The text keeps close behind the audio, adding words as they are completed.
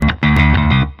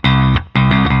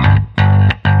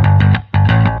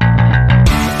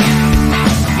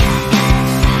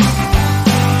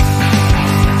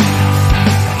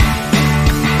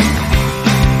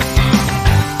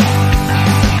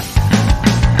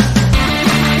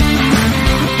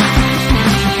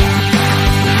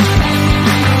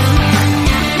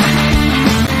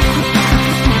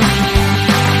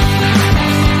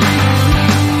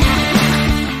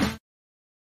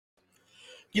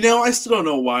I still don't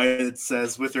know why it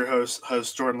says with your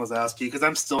host Jordan Lazowski, because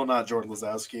I'm still not Jordan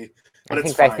Lazowski, but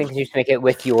it's fine. I think you should make it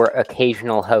with your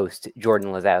occasional host,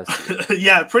 Jordan Lazowski.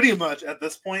 Yeah, pretty much at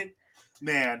this point,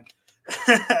 man.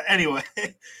 Anyway,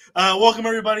 welcome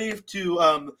everybody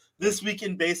to This Week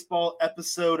in Baseball,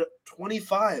 episode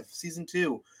 25, season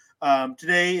 2.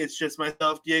 Today it's just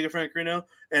myself, Diego Francrino,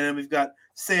 and then we've got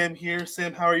Sam here.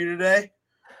 Sam, how are you today?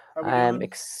 I'm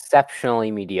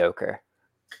exceptionally mediocre.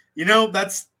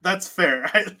 That's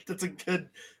fair. That's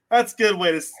a good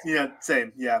way to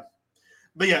same, yeah.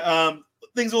 But yeah,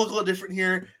 things will look a little different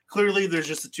here. Clearly, there's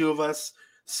just the two of us,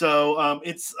 so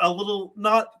it's a little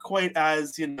not quite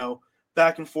as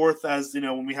back and forth as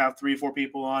when we have 3 or 4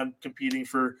 people on competing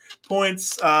for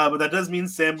points. But that does mean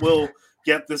Sam will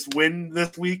get this win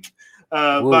this week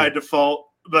by default.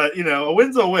 But a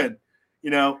win's a win.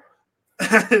 But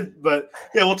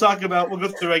yeah, we'll go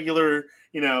through regular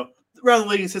around the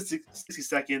league in 60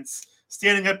 seconds.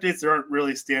 Standing updates, there aren't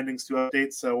really standings to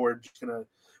update, so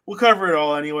we'll cover it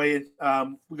all anyway.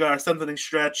 We got our 7th inning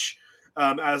stretch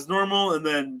as normal, and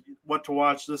then what to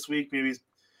watch this week, maybe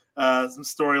some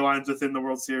storylines within the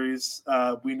World Series.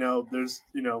 We know there's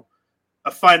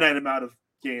a finite amount of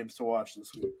games to watch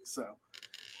this week. So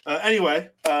anyway,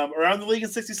 around the league in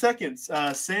 60 seconds.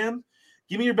 Sam,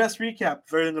 give me your best recap of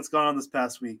everything that's gone on this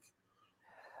past week.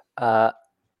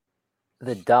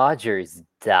 The Dodgers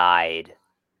died.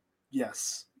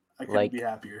 Yes, I couldn't be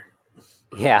happier.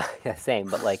 Yeah, same.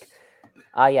 But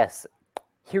yes,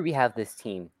 here we have this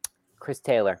team: Chris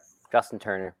Taylor, Justin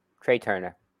Turner, Trey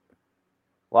Turner,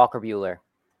 Walker Buehler,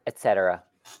 etc.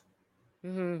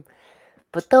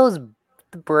 But the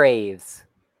Braves,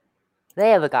 they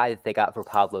have a guy that they got for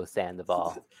Pablo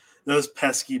Sandoval. Those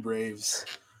pesky Braves.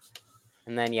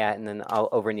 And then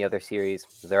over in the other series,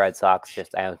 the Red Sox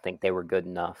I don't think they were good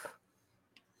enough.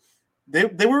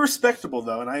 They were respectable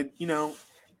though, and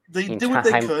they did what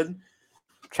they could.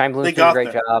 Chaim Bloom did a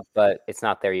great job, but it's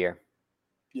not their year.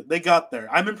 Yeah, they got there.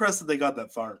 I'm impressed that they got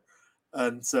that far,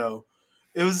 and so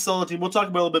it was a solid team. We'll talk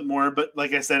about it a little bit more, but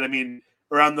like I said,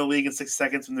 around the league in 6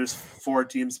 seconds when there's 4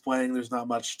 teams playing, there's not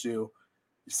much to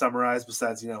summarize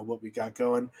besides what we got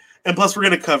going, and plus we're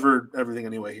going to cover everything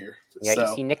anyway here. Yeah,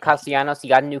 you see Nick Castellanos, he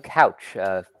got a new couch.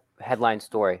 Headline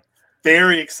story.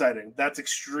 Very exciting. That's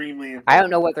extremely important. I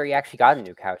don't know whether he actually got a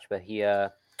new couch, but he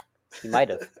might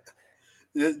have.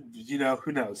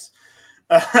 Who knows?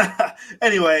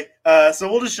 Anyway, so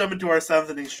we'll just jump into our 7th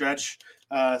inning stretch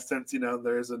since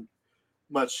there isn't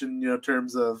much in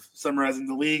terms of summarizing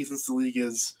the league, since the league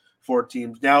is 4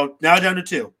 teams now down to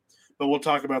 2, but we'll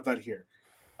talk about that here.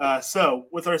 So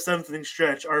with our 7th inning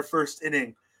stretch, our first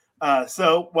inning.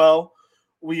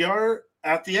 We are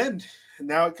at the end.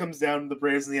 Now it comes down to the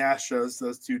Braves and the Astros,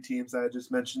 those 2 teams that I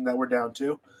just mentioned that we're down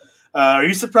to. Are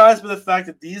you surprised by the fact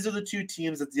that these are the 2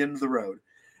 teams at the end of the road?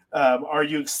 Are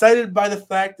you excited by the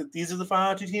fact that these are the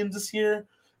final 2 teams this year?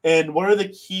 And what are the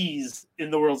keys in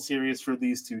the World Series for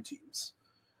these 2 teams?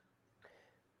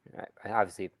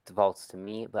 Obviously, it defaults to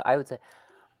me, but I would say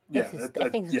I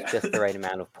think it's just the right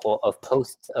amount of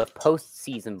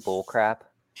post-season bull crap.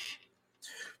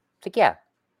 Like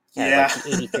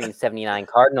the 83 and 79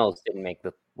 Cardinals didn't make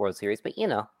the World Series, but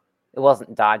it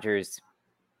wasn't Dodgers,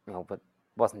 but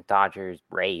wasn't Dodgers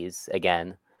Rays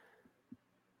again.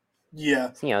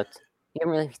 Yeah. So,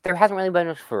 there hasn't really been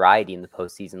much variety in the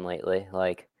postseason lately.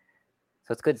 So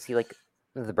it's good to see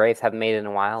the Braves haven't made it in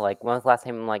a while. When was the last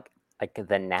time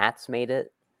the Nats made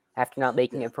it after not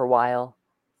making it for a while?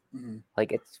 Mm-hmm.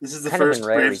 This is the first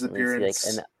Braves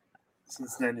appearance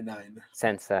since '99.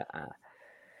 Since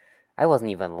I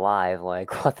wasn't even alive.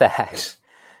 What the heck?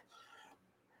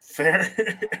 Fair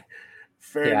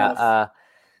enough.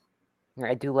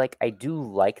 I do like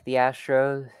the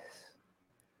Astros.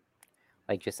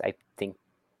 I think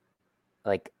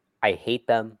I hate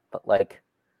them, but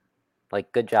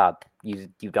good job. You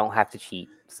don't have to cheat.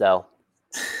 So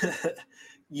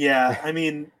yeah,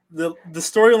 the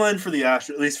storyline for the Astros,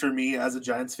 at least for me as a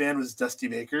Giants fan, was Dusty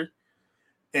Baker,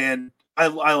 and I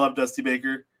love Dusty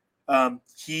Baker.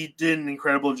 He did an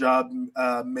incredible job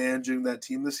managing that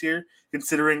team this year,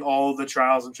 considering all the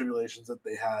trials and tribulations that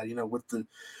they had. With the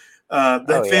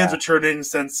fans returning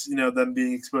since them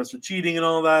being exposed to cheating and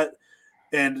all that.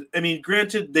 And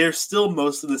granted, they're still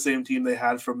most of the same team they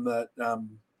had from that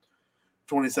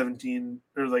 2017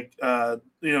 or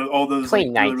all those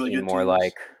 2019 really good more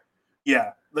teams.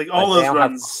 All those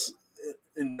runs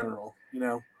in general.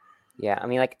 Yeah,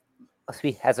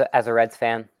 as a Reds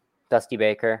fan, Dusty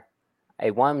Baker, I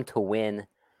want him to win.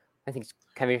 I think it's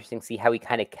kind of interesting to see how he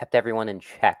kind of kept everyone in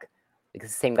check.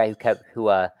 Because the same guy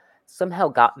who somehow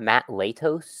got Matt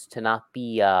Latos to not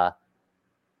be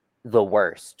the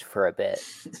worst for a bit.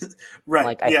 Right.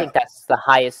 Like, I think that's the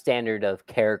highest standard of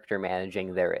character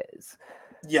managing there is.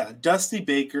 Yeah, Dusty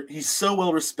Baker, he's so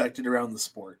well respected around the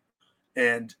sport.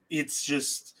 And it's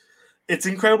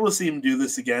incredible to see him do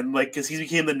this again. Like, because he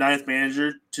became the 9th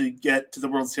manager to get to the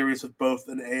World Series with both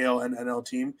an AL and NL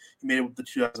team. He made it with the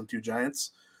 2002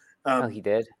 Giants. He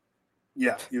did?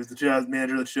 Yeah, he was the 2000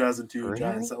 manager of the 2002 Really?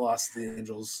 Giants that lost to the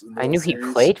Angels. In the I World knew Series.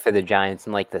 he played for the Giants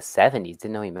in like the 70s.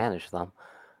 Didn't know he managed them.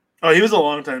 Oh, he was a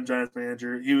longtime Giants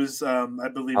manager. He was, I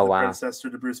believe, the predecessor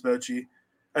to Bruce Bochy.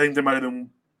 I think there might have been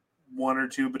one or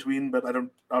two between, but I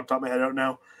don't, off the top of my head, I don't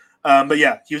know. But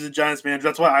yeah, he was a Giants manager.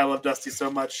 That's why I love Dusty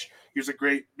so much. He was a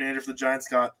great manager for the Giants.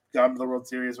 Got him to the World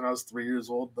Series when I was 3 years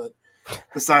old. But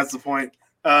besides the point.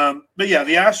 But yeah,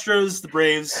 the Astros, the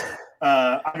Braves.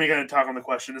 I'm going to talk on the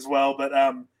question as well. But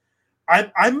if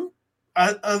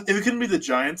it couldn't be the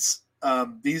Giants,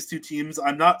 these two teams,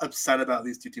 I'm not upset about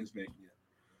these two teams making it.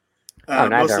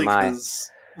 Neither am I. Because,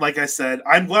 like I said,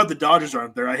 I'm glad the Dodgers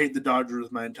aren't there. I hate the Dodgers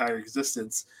with my entire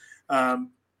existence. And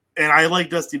I like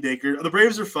Dusty Baker. The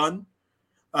Braves are fun.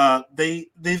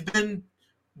 They've been,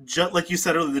 like you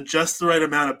said earlier, just the right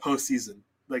amount of postseason,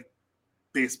 like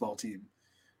baseball team.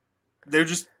 They're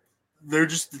just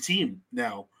the team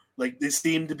now. Like, they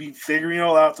seem to be figuring it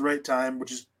all out at the right time,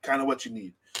 which is kind of what you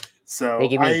need. So They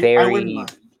give me I wouldn't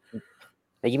mind.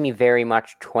 They give me very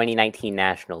much 2019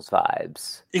 Nationals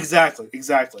vibes. Exactly.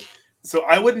 So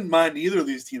I wouldn't mind either of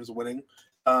these teams winning.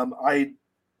 I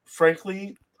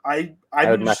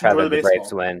would much rather the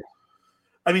Braves win.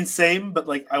 I mean, same, but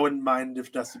like I wouldn't mind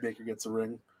if Dusty Baker gets a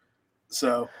ring.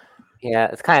 So yeah,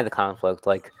 it's kind of the conflict.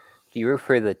 Like, do you root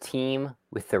for the team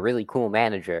with the really cool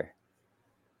manager,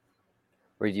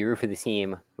 or do you root for the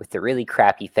team with the really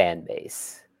crappy fan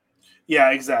base? Yeah,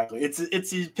 exactly.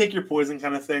 It's you pick your poison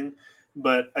kind of thing.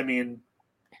 But I mean,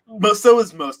 so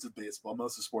is most of baseball,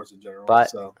 most of sports in general. But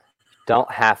so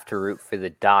don't have to root for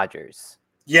the Dodgers.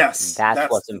 Yes, that's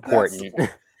what's important.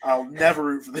 I'll never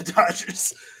root for the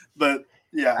Dodgers, but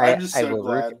yeah, I'm just so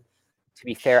glad. To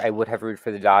be fair, I would have rooted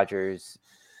for the Dodgers.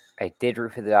 I did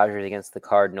root for the Dodgers against the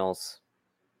Cardinals,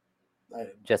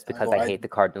 just because I hate the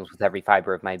Cardinals with every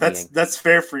fiber of my being. That's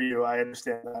fair for you. I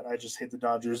understand that. I just hate the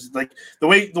Dodgers. Like the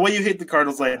way you hate the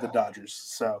Cardinals, I hate the Dodgers.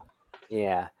 So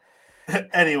yeah.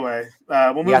 Anyway,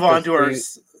 we'll move on to our.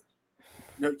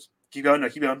 No, keep going. No,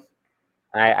 keep going.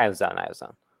 I was done. It's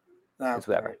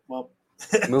whatever. Right. Well,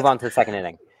 move on to the second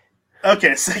inning.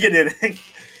 Okay, second inning.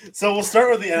 So we'll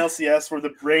start with the NLCS, where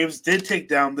the Braves did take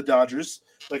down the Dodgers,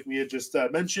 like we had just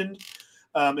mentioned,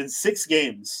 in 6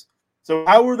 games. So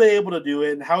how were they able to do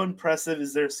it, and how impressive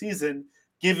is their season,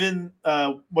 given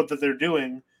what that they're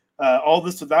doing? All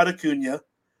this without Acuna.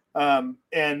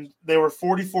 And they were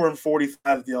 44-45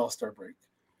 at the All-Star break.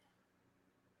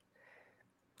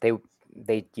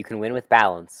 You can win with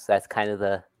balance. That's kind of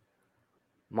the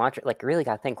mantra. Like, really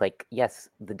gotta think, like, yes,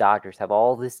 the Dodgers have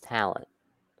all this talent,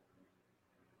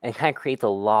 and it kind of creates a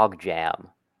log jam.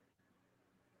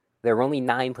 There are only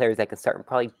 9 players that can start, and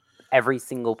probably every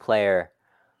single hitter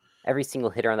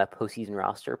on that postseason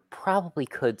roster probably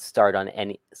could start on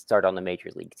a major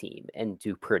league team and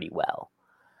do pretty well.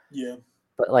 Yeah.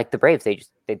 But like the Braves, they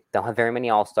don't have very many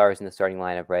All-Stars in the starting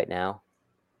lineup right now.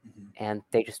 Mm-hmm. And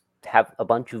they just have a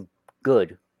bunch of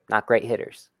good, not great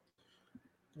hitters.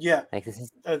 Yeah. Like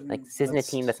this isn't a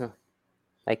team that's not,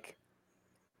 like,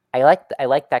 I like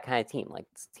that kind of team. Like,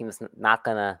 this team is not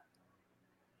gonna,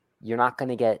 you're not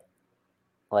gonna get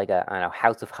like a, I don't know,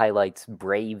 House of Highlights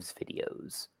Braves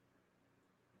videos.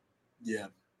 Yeah.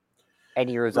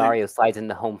 Eddie Rosario slides in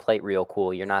the home plate real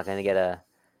cool. You're not gonna get a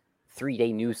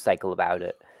 3-day news cycle about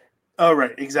it. Oh,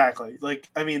 right, exactly. Like,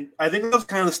 I mean, I think that's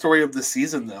kind of the story of the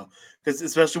season, though, because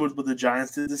especially with what the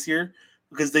Giants did this year,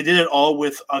 because they did it all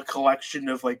with a collection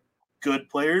of like good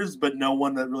players, but no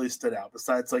one that really stood out.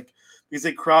 Besides, like, because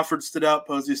like Crawford stood out,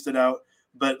 Posey stood out,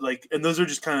 but like, and those are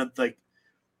just kind of like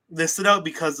they stood out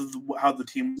because of how the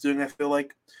team was doing. I feel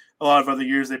like a lot of other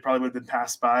years they probably would have been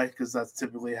passed by because that's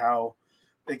typically how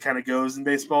it kind of goes in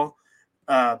baseball.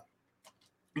 But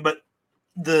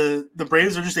the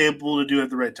Braves are just able to do it at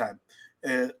the right time.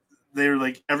 They're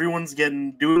like everyone's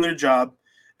doing their job.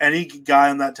 Any guy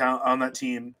on that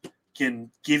team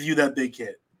can give you that big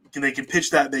hit. They can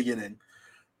pitch that big inning,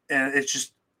 and it's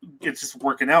just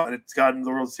working out. And it's gotten the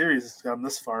World Series. It's gotten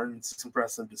this far, and it's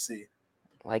impressive to see.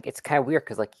 Like, it's kind of weird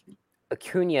because like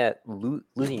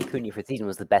losing Acuna for the season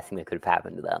was the best thing that could have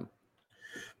happened to them.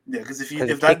 Yeah, because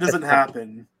if that doesn't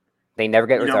happen, they never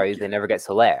get Rosario. They never get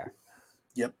Soler.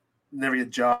 Yep, never get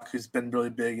Jock, who's been really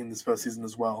big in this postseason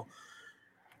as well.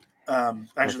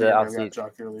 Actually, obviously,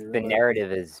 Jock earlier. The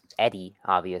narrative is Eddie,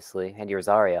 obviously, Eddie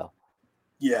Rosario.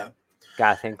 Yeah.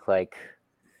 Gotta think, like,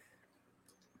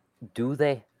 do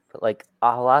they? But, like,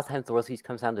 a lot of times the World Series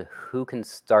comes down to who can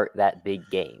start that big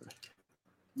game.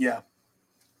 Yeah.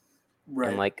 Right.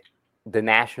 And, like, the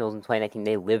Nationals in 2019,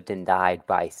 they lived and died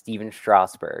by Steven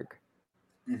Strasburg.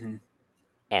 Mm-hmm.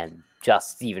 And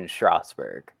just Steven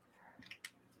Strasburg.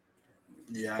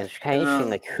 Yeah. And it's kind of interesting,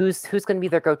 like, who's going to be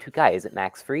their go-to guy? Is it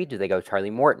Max Fried? Do they go Charlie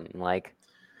Morton? Like,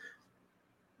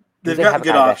 they've got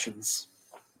good options.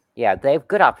 Yeah, they have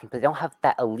good options, but they don't have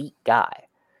that elite guy.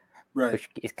 Right. Which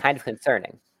is kind of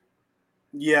concerning.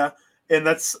 Yeah. And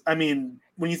that's, I mean,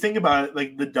 when you think about it,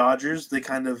 like the Dodgers, that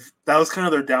was kind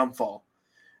of their downfall.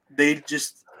 They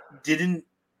just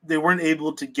they weren't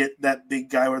able to get that big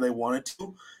guy where they wanted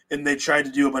to. And they tried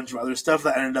to do a bunch of other stuff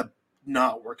that ended up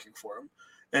not working for them.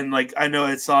 And like, I know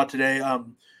I saw today,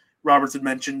 Roberts had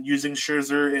mentioned using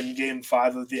Scherzer in Game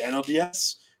 5 of the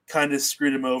NLDS kind of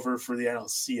screwed him over for the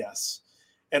NLCS.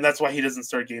 And that's why he doesn't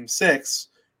start Game 6.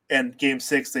 And Game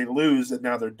 6, they lose, and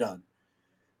now they're done.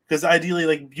 Because ideally,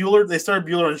 like Buehler, they started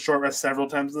Buehler on short rest several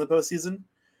times in the postseason,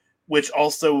 which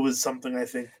also was something I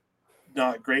think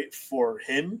not great for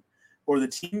him or the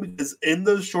team, because in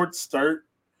those short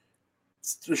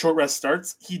rest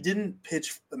starts, he didn't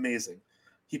pitch amazing.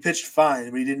 He pitched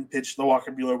fine, but he didn't pitch the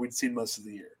Walker Buehler we'd seen most of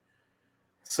the year.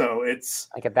 So it's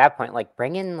like at that point, like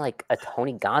bring in like a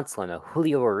Tony Gonsolin, a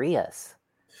Julio Urias.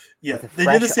 Yeah, they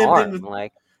did the same thing with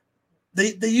like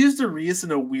they used Urias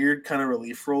in a weird kind of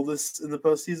relief role in the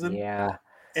postseason. Yeah.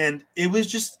 And it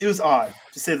was odd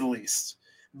to say the least.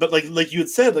 But like you had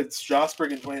said, like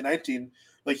Strasburg in 2019,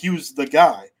 like he was the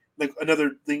guy. Like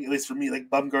another thing, at least for me, like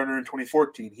Bumgarner in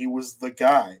 2014, he was the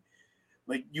guy.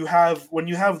 Like when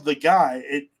you have the guy,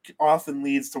 it often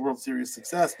leads to World Series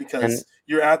success because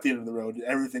you're at the end of the road.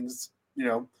 Everything's,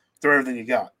 throw everything you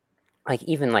got. Like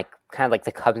even like kind of like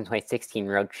the Cubs in 2016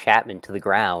 rode Chapman to the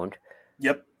ground.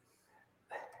 Yep.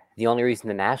 The only reason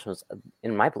the Nationals,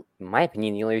 in my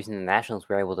opinion, the only reason the Nationals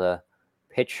were able to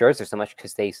pitch Scherzer so much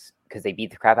because they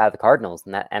beat the crap out of the Cardinals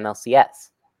in that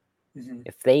NLCS. Mm-hmm.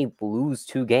 If they lose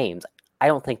 2 games, I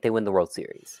don't think they win the World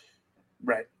Series.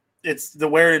 Right. It's the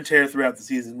wear and tear throughout the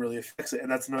season really affects it, and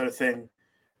that's another thing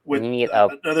with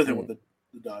the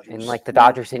Dodgers. And like the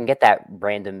Dodgers didn't get that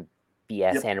random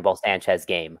BS Yep. Anibal Sanchez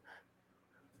game.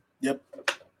 Yep.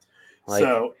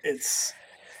 So it's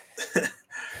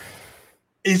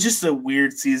it's just a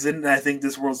weird season, and I think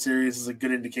this World Series is a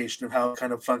good indication of how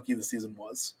kind of funky the season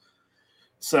was.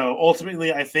 So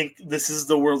ultimately, I think this is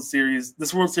the World Series.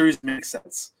 This World Series makes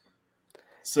sense.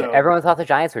 So everyone thought the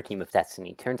Giants were a team of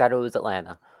destiny. Turns out it was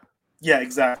Atlanta. Yeah,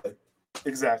 exactly.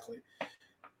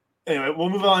 Anyway, we'll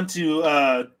move on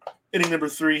to inning number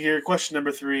 3 here. Question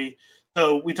number 3.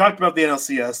 So we talked about the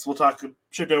NLCS. We'll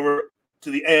shift over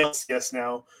to the ALCS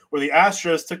now, where the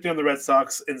Astros took down the Red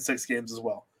Sox in 6 games as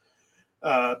well.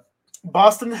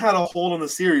 Boston had a hold on the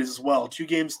series as well,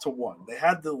 2-1. They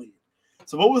had the lead.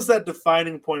 So what was that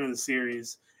defining point of the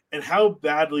series, and how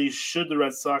badly should the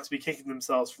Red Sox be kicking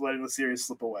themselves for letting the series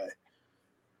slip away?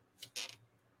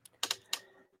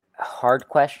 Hard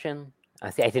question.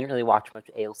 I didn't really watch much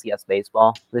ALCS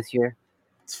baseball this year.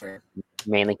 That's fair.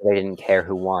 Mainly because I didn't care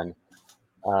who won.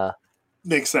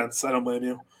 Makes sense. I don't blame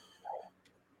you.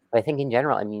 But I think in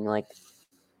general, I mean, like,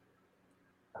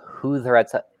 who the Red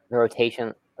Sox, the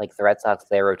rotation, like the Red Sox,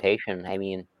 their rotation. I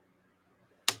mean,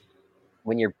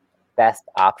 when your best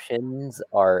options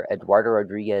are Eduardo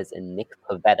Rodriguez and Nick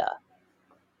Pivetta,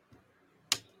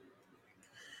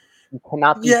 you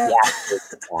cannot be that.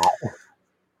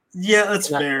 Yeah, that's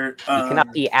fair. You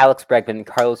cannot be Alex Bregman,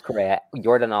 Carlos Correa,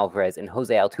 Jordan Alvarez, and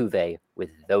Jose Altuve with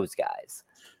those guys.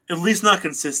 At least not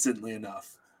consistently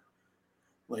enough.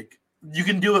 Like, you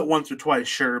can do it once or twice,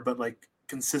 sure, but, like,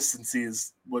 consistency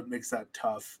is what makes that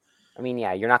tough. I mean,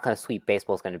 yeah, you're not going to sweep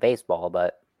baseball's going to baseball,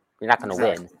 but you're not going to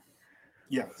win.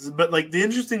 Yeah, but, like, the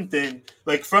interesting thing,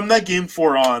 like, from that Game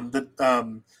 4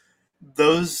 on,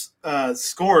 those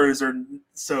scores are,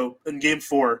 so, in Game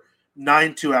 4,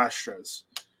 9-2 Astros.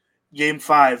 Game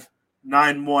 5,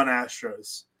 9-1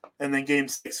 Astros. And then Game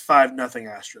 6, 5-0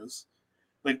 Astros.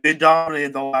 Like, they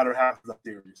dominated the latter half of the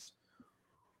series.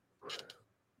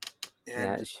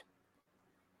 And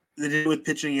they did it with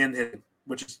pitching and hitting,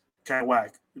 which is kind of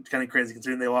whack. It's kind of crazy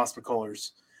considering they lost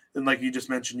McCullers. And like you just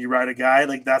mentioned, you ride a guy,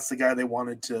 like that's the guy they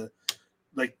wanted to,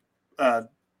 like,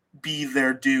 be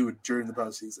their dude during the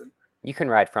postseason. You can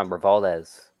ride Framber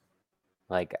Valdez.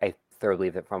 Like, I thoroughly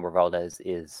believe that Framber Valdez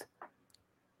is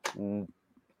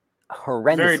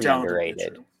horrendously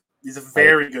underrated. Pitcher. He's a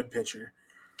very good pitcher.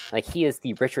 Like, he is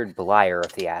the Richard Bleier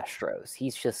of the Astros.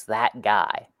 He's just that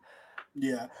guy.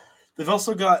 Yeah. They've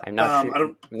also got. I'm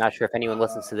not sure if anyone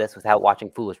listens to this without watching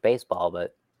Foolish Baseball,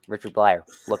 but Richard Bleier,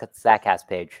 look at the Statcast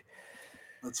page.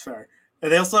 That's fair.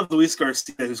 And they also have Luis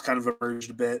Garcia, who's kind of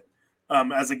emerged a bit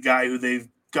as a guy who they've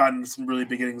gotten some really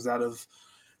big innings out of.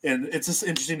 And it's just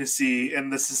interesting to see,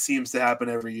 and this seems to happen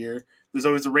every year. There's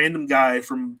always a random guy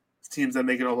from teams that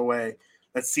make it all the way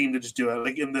that seem to just do it.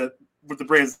 Like with the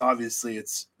Braves, obviously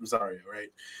it's Rosario, right?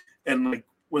 And like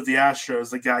with the Astros,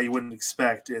 the guy you wouldn't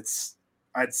expect,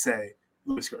 I'd say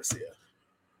Luis Garcia.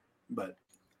 But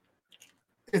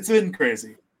it's been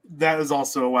crazy. That is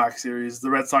also a whack series. The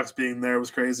Red Sox being there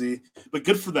was crazy, but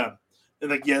good for them.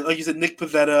 And like you said, Nick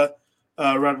Pivetta,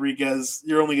 Rodriguez,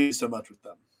 you're only getting so much with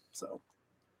them. So.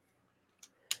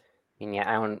 I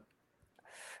mean,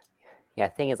 the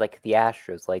thing is, like, the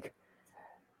Astros, like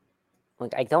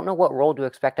I don't know what role to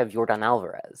expect of Yordan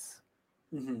Alvarez.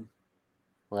 Mm-hmm.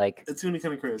 Like, it's gonna be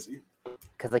kind of crazy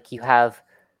because like you have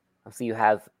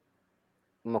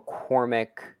McCormick,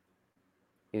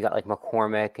 you got like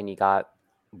McCormick, and you got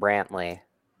Brantley.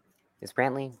 Is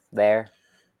Brantley there?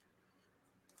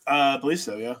 I believe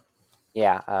so. Yeah.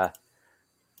 Yeah. I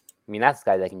mean, that's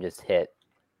the guy that can just hit.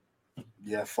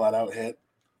 Yeah, flat out hit.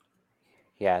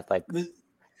 Yeah, it's like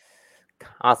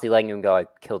honestly letting him go, I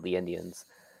killed the Indians.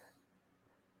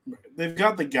 They've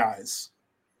got the guys.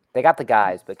 They got the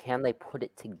guys, but can they put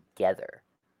it together?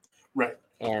 Right.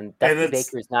 And Dusty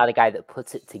Baker is not a guy that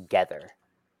puts it together.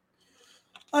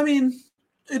 I mean,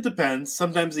 it depends.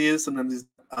 Sometimes he is. Sometimes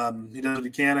he does what he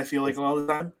can. I feel like a lot of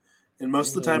the time, and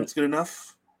most of the time, it's good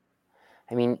enough.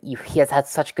 I mean, he has had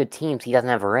such good teams. He doesn't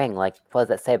have a ring. Like, what does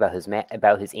that say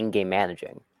about his in-game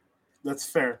managing? That's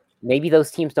fair. Maybe those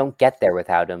teams don't get there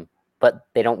without him, but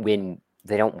they don't win.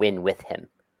 They don't win with him.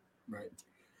 Right.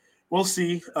 We'll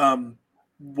see.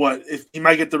 If he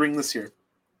might get the ring this year,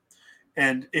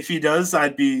 and if he does,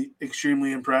 I'd be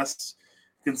extremely impressed,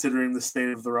 considering the state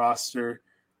of the roster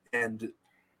and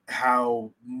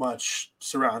how much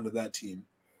surrounded that team.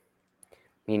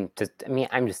 I'm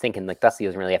just thinking, like, Dusty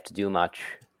doesn't really have to do much.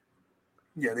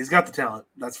 Yeah, he's got the talent,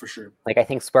 that's for sure. Like, I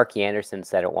think Sparky Anderson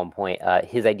said at one point,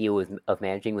 his idea of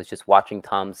managing was just watching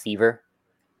Tom Seaver.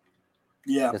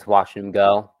 Yeah. Just watching him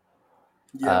go.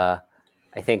 Yeah.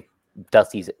 I think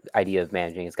Dusty's idea of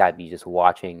managing has got to be just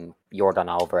watching Yordan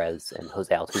Alvarez and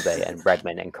Jose Altuve and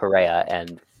Bregman and Correa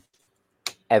and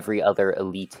every other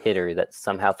elite hitter that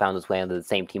somehow found his way onto the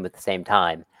same team at the same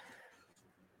time.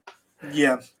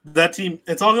 Yeah, that team,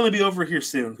 it's all going to be over here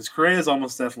soon because Correa is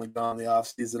almost definitely gone the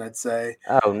offseason, I'd say.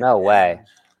 Oh, no way.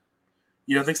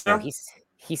 You don't think so? No,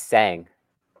 he's saying.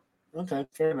 Okay,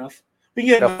 fair enough. We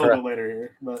can get a little bit later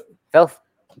here, but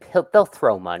they'll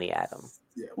throw money at him.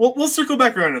 Yeah, we'll circle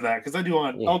back around to that because I do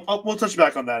want. Yeah. We'll touch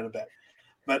back on that in a bit,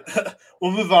 but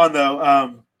we'll move on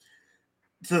though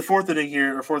to the fourth inning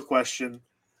here, or fourth question.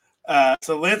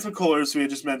 So Lance McCullers, who we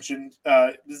had just mentioned,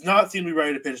 does not seem to be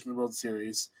ready to pitch in the World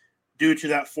Series due to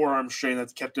that forearm strain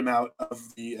that's kept him out of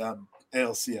the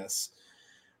ALCS.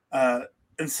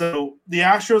 And so the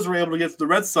Astros were able to get to the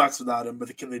Red Sox without him,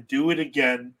 but can they do it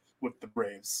again with the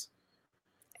Braves?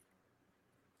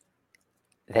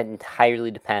 That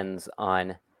entirely depends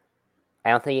on. I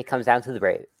don't think it comes down to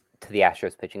the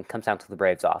Astros pitching. It comes down to the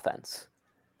Braves offense.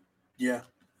 Yeah.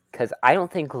 Because I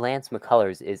don't think Lance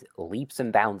McCullers is leaps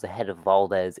and bounds ahead of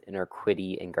Valdez and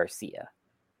Urquidy and Garcia.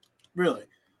 Really?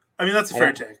 I mean, that's a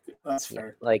fair take. That's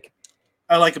fair. Like,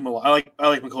 I like him a lot. I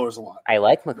like McCullers a lot. I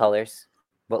like McCullers,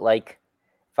 but like,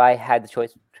 if I had the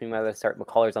choice between whether to start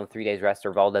McCullers on 3 days rest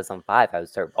or Valdez on 5, I would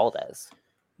start Valdez.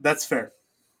 That's fair.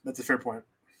 That's a fair point.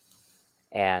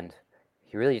 And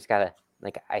you really just gotta,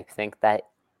 like, I think that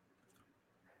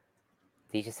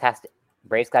he just has to.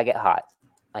 Braves gotta get hot.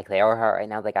 Like, they are hot right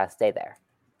now. They gotta stay there.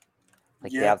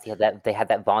 Like, They obviously have that. They have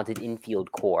that vaunted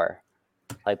infield core.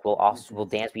 Like, will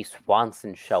Dansby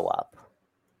Swanson show up?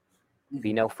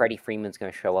 We know Freddie Freeman's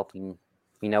gonna show up.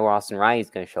 We know Austin Riley's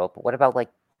gonna show up. But what about like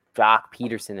Jock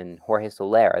Peterson and Jorge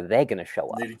Soler? Are they gonna show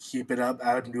up? They need to keep it up.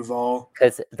 Adam Duvall,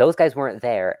 because those guys weren't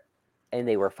there, and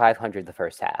they were 500 the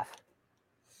first half.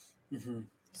 Mm-hmm.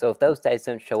 So if those guys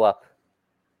don't show up,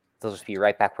 they'll just be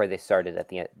right back where they started at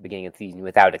the beginning of the season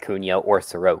without Acuna or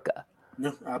Soroka.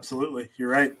 No, absolutely. You're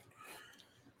right.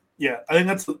 Yeah, I think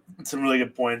that's some really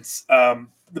good points.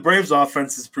 The Braves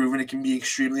offense has proven it can be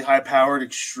extremely high-powered,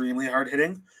 extremely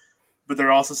hard-hitting, but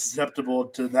they're also susceptible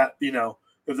to that,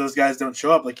 if those guys don't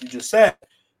show up, like you just said,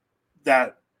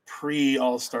 that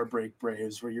pre-All-Star break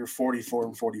Braves where you're 44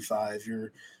 and 45,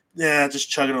 you're just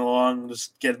chugging along,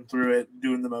 just getting through it,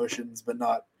 doing the motions, but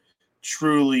not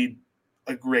truly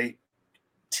a great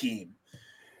team.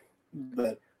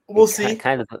 But we'll see.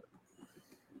 Kind of.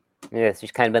 Yeah, it's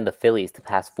just kind of been the Phillies the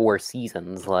past 4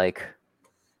 seasons. Like,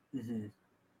 Mm-hmm.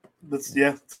 That's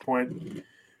the point.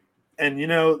 And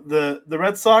the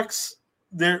Red Sox,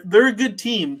 they're a good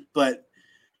team, but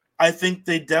I think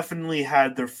they definitely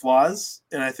had their flaws,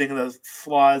 and I think those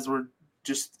flaws were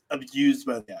just abused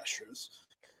by the Astros.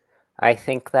 I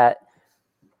think that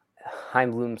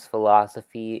Chaim Bloom's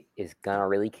philosophy is gonna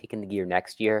really kick into gear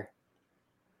next year.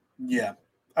 Yeah,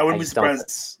 I wouldn't be just don't.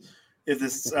 surprised if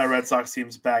this Red Sox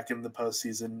team's back in the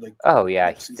postseason. Like, Oh yeah,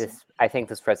 next season. I think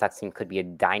this Red Sox team could be a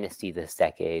dynasty this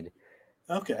decade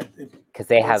Okay, because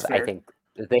they that's have. fair. I think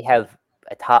they have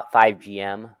a top 5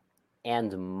 GM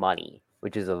and money,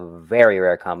 which is a very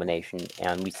rare combination.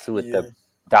 And we see what the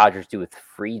Dodgers do with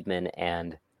Friedman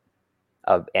and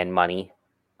money.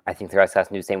 I think the Red Sox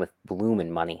do the same with Bloom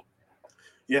and money.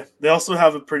 Yeah, they also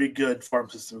have a pretty good farm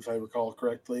system, if I recall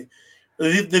correctly.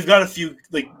 They've got a few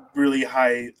like really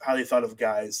highly thought of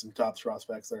guys, some top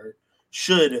prospects that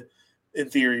should, in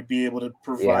theory, be able to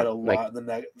provide a lot in the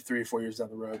next 3 or 4 years down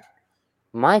the road.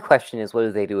 My question is, what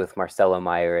do they do with Marcelo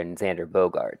Meyer and Xander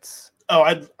Bogaerts? Oh,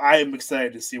 I am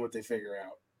excited to see what they figure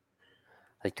out.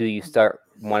 Like, do you start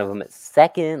one of them at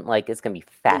second? Like, it's gonna be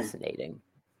fascinating.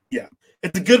 Yeah,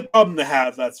 it's a good problem to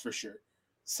have, that's for sure.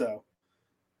 So,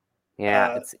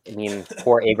 yeah,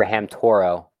 poor Abraham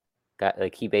Toro.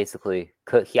 He basically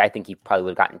could. I think he probably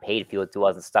would have gotten paid if he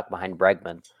wasn't stuck behind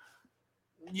Bregman.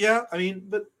 Yeah, I mean,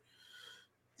 but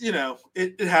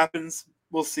it happens.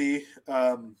 We'll see.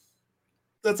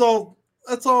 That's all.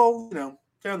 Down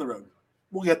the road.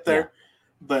 We'll get there.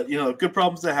 Yeah. But good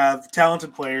problems to have.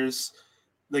 Talented players.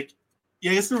 Like, I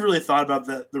guess never really thought about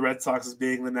the Red Sox as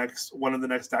being one of the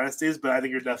next dynasties, but I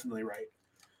think you're definitely right.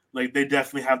 Like, they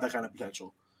definitely have that kind of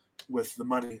potential with the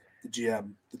money, the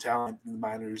GM, the talent, the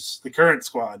minors, the current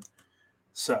squad.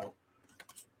 So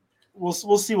we'll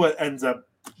see what ends up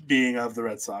being of the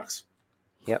Red Sox.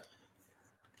 Yep.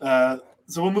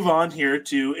 So we'll move on here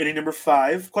to inning number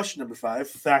 5, question number 5,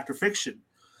 fact or fiction.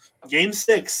 Game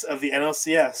 6 of the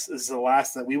NLCS is the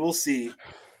last that we will see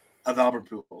of Albert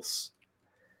Pujols.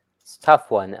 It's a tough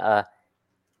one.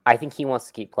 I think he wants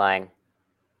to keep playing.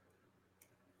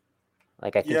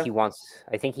 Like, I think he wants.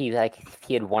 I think if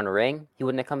he had one ring, he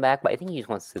wouldn't have come back. But I think he just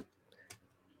wants to.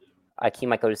 Like, he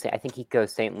might go to I think he'd go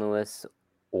St. Louis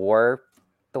or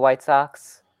the White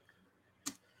Sox,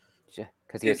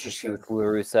 because he has history with La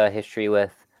Russa, history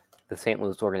with the St.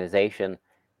 Louis organization.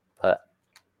 But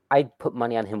I'd put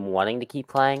money on him wanting to keep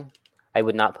playing. I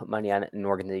would not put money on an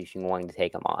organization wanting to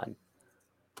take him on,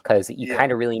 because you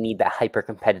kind of really need that hyper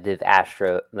competitive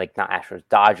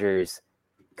Dodgers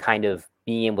kind of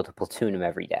being able to platoon him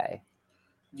every day.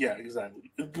 Yeah,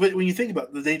 exactly. But when you think about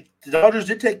it, the Dodgers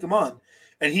did take them on,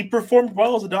 and he performed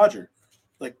well as a Dodger.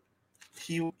 Like,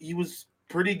 he was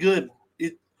pretty good.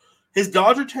 His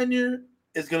Dodger tenure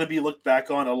is going to be looked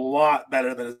back on a lot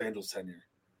better than his Angels tenure.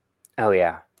 Oh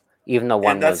yeah, even though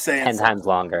one was 10 times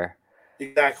longer.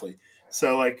 Exactly.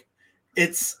 So, like,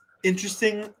 it's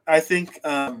interesting. I think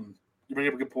you bring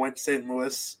up a good point. St.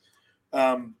 Louis,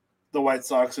 the White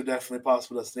Sox are definitely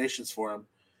possible destinations for him.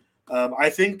 I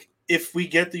think if we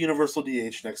get the universal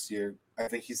DH next year, I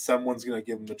think someone's going to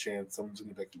give him a chance. Someone's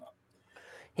going to pick him up.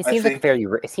 It seems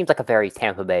like a very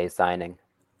Tampa Bay signing.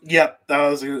 Yep, that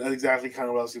was exactly kind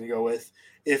of what I was going to go with.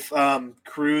 If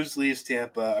Cruz leaves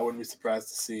Tampa, I wouldn't be surprised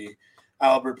to see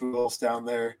Albert Pujols down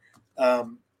there,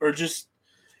 or just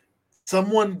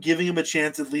someone giving him a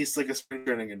chance, at least like a spring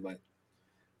training invite,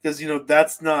 because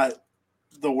that's not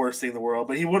the worst thing in the world.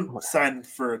 But he wouldn't sign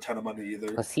for a ton of money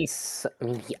either. I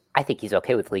think he's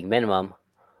okay with league minimum.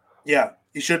 Yeah,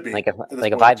 he should be. If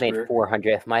I've made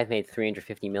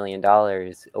 $350 million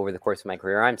over the course of my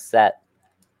career, I'm set.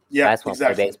 Yeah, I just want to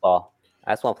play baseball.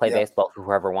 I just want to play baseball for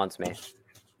whoever wants me.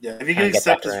 Yeah, if he can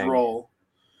accept his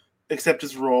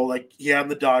role, like he had in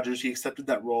the Dodgers, he accepted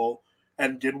that role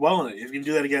and did well in it. If he can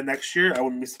do that again next year, I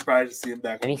wouldn't be surprised to see him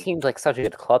back. And he seems like such a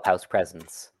good clubhouse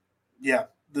presence. Yeah,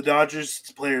 the Dodgers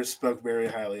players spoke very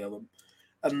highly of him.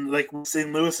 And like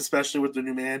St. Louis, especially with the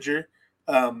new manager,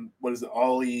 what is it,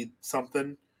 Ollie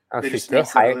something? Oh, did they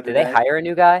hire a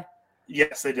new guy?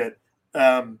 Yes, they did.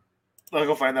 I'll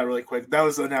go find that really quick. That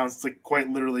was announced like quite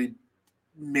literally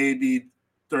maybe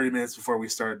 30 minutes before we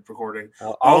started recording.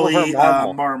 Ollie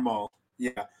Marmol.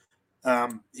 Yeah.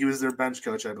 He was their bench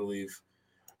coach, I believe.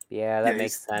 Yeah, that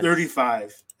makes sense.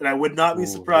 35. And I would not be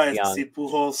surprised to see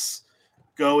Pujols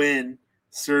go in,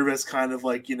 serve as kind of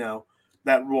like,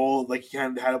 that role like he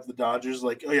kind of had up the Dodgers.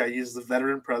 Like, oh yeah, he's the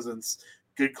veteran presence,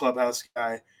 good clubhouse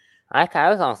guy. I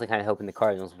was honestly kind of hoping the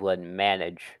Cardinals would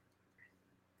manage.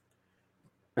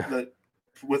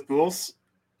 With Pujols?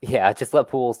 Yeah, just let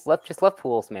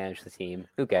Pujols manage the team.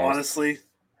 Who cares? Honestly,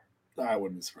 I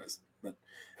wouldn't be surprised. But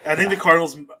I think the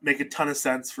Cardinals make a ton of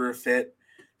sense for a fit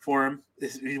for him.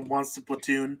 If he wants to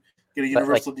platoon, get a But,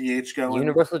 like, universal DH going.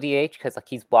 Universal DH, because like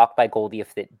he's blocked by Goldie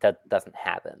if it doesn't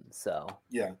happen. So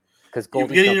Yeah. because If we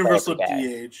Goldie get a still play universal every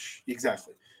day. DH,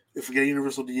 exactly. If we get a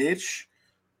universal DH,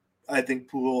 I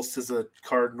think Pujols as a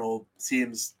Cardinal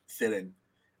seems fitting.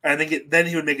 And I think then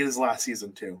he would make it his last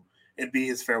season too, and be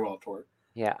his farewell tour.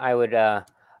 Yeah,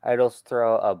 I'd also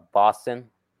throw a Boston.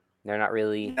 They're not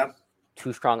really Yep.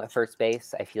 too strong at first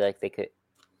base. I feel like they could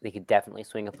definitely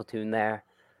swing a platoon there.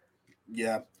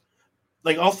 Yeah.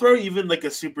 Like I'll throw even like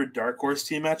a super dark horse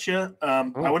team at you.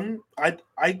 I wouldn't.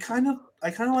 I kind of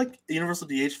like a universal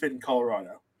DH fit in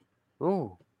Colorado.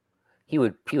 Ooh, he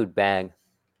would bang.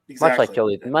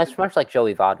 Exactly. Much like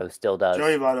Joey Votto still does.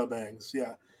 Joey Votto bangs.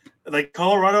 Yeah. Like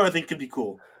Colorado, I think could be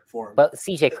cool for him. But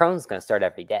CJ Cron's gonna start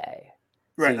every day.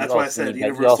 Right. So that's why I said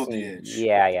universal DH.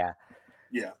 Yeah.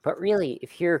 Yeah. But really,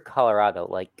 if you're Colorado,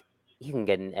 like you can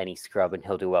get in any scrub and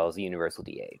he'll do well as a universal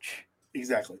DH.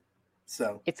 Exactly.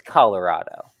 So it's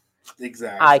Colorado.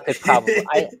 Exactly.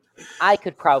 I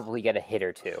could probably get a hit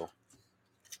or two.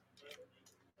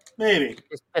 Maybe.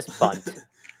 Just bunt.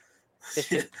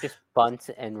 just bunt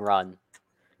and run.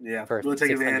 Yeah. We'll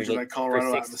take advantage of that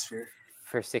Colorado atmosphere.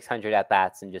 For 600 at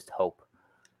bats and just hope.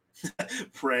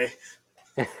 Pray.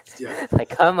 Yeah. Like,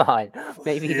 come on.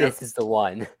 Maybe this is the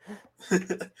one.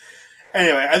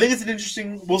 Anyway, I think it's an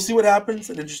interesting. We'll see what happens.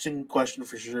 An interesting question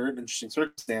for sure. An interesting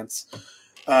circumstance.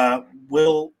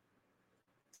 It'll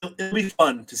be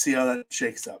fun to see how that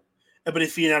shakes up. But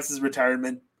if he announces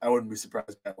retirement, I wouldn't be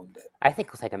surprised by one bit. I think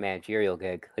it's like a managerial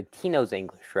gig. Like he knows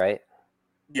English, right?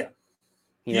 Yeah.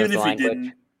 He knows the language.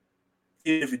 Even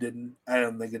if he didn't, I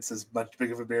don't think it's as much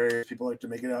big of a barrier as people like to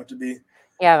make it out to be.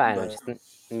 Yeah, I know.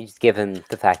 Just given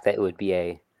the fact that it would be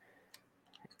a.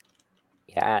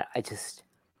 Yeah, I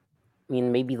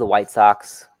mean, maybe the White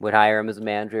Sox would hire him as a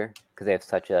manager because they have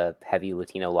such a heavy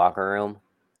Latino locker room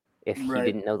if he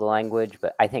didn't know the language.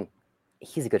 But I think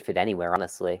he's a good fit anywhere,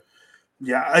 honestly.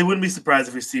 Yeah, I wouldn't be surprised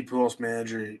if we see Pujols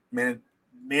managing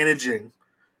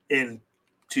in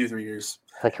 2-3 years.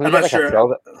 Like, can we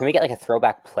get like a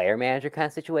throwback player manager kind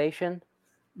of situation?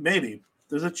 Maybe.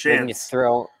 There's a chance.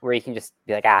 Where you can just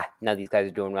be like, no, these guys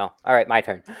are doing well. All right, my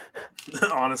turn.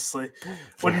 Honestly,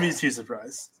 wouldn't be too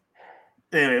surprised.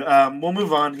 Anyway, we'll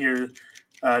move on here. Do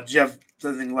you have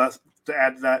anything left to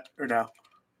add to that or no?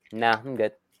 No, I'm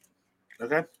good.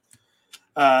 Okay.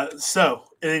 So,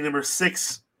 inning number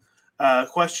 6.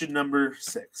 Question number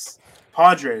 6.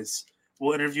 Padres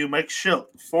will interview Mike Shildt,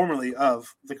 formerly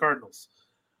of the Cardinals,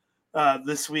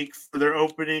 this week for their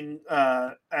opening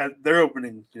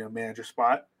manager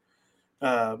spot.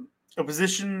 A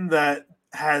position that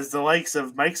has the likes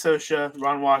of Mike Scioscia,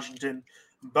 Ron Washington,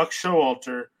 Buck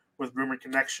Showalter with rumor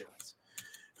connections.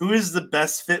 Who is the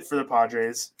best fit for the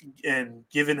Padres, and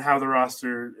given how the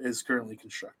roster is currently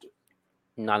constructed?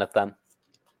 None of them.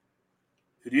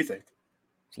 Who do you think?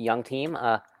 It's a young team.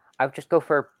 I would just go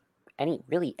for any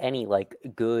like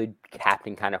good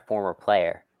captain kind of former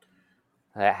player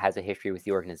that has a history with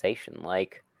the organization.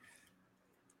 Like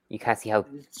you kind of see how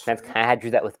Spence kind of had drew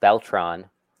that with Beltran,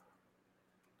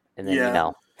 and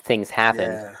then things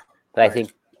happened. Yeah, but I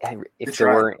think if there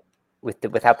weren't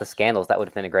without the scandals, that would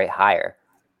have been a great hire.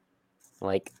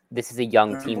 Like this is a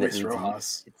young team that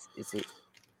needs. It's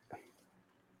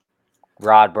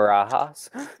Rod Barajas.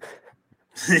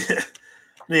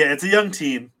 Yeah, it's a young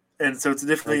team, and so it's a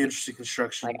definitely interesting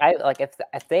construction.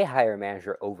 If they hire a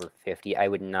manager over 50, I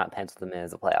would not pencil them in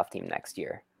as a playoff team next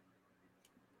year.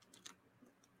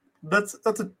 That's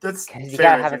you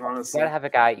gotta have a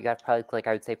guy. You got probably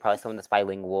I would say probably someone that's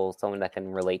bilingual, someone that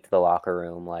can relate to the locker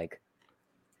room. Like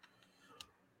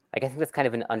I think that's kind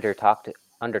of an under talked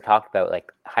about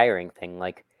like hiring thing.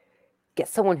 Like get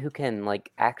someone who can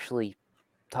like actually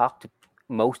talk to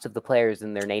most of the players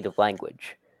in their native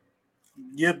language.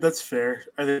 Yep, that's fair.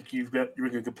 I think you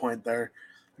make a good point there.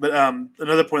 But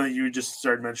another point that you just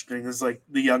started mentioning is like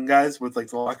the young guys with like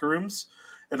the locker rooms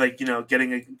and like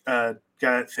getting a guy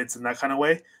that fits in that kind of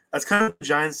way. That's kind of the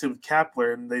Giants did with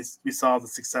Kapler, and we saw the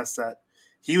success that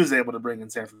he was able to bring in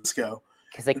San Francisco.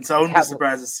 And so I wouldn't be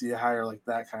surprised to see a hire like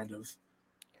that kind of.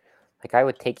 Like I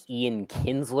would take Ian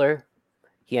Kinsler.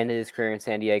 He ended his career in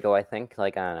San Diego, I think.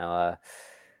 Like I don't know.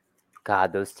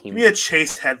 God, those teams. Give me a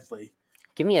Chase Headley.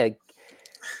 Give me a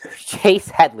Chase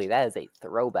Headley. That is a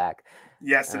throwback.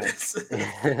 Yes, it is.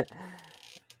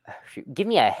 Give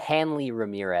me a Hanley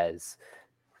Ramirez.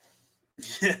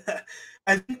 Yeah,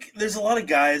 I think there's a lot of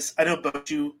guys. I know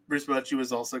Bruce Bochy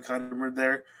was also kind of rumored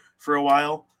there for a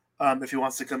while. if he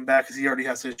wants to come back, because he already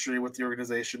has history with the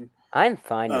organization. I'm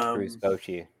fine with Bruce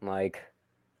Bochy.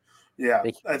 Yeah,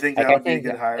 Like, I think that would be a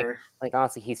good hire. Like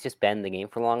honestly, he's just been in the game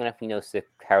for long enough. He knows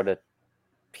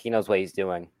he knows what he's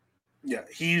doing. Yeah,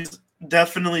 he's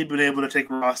definitely been able to take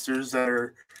rosters that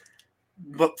are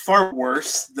far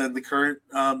worse than the current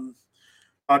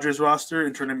Padres roster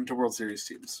and turn them into World Series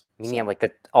teams. I mean,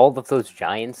 all of those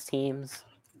Giants teams.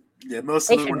 Yeah, most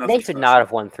of them were nothing They should not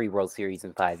have won 3 World Series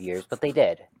in 5 years, but they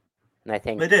did. And I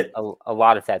think they did. A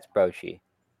lot of that's Bochy.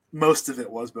 Most of it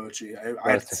was Bochy,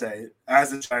 I'd say,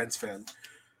 as a Giants fan.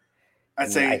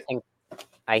 I'd say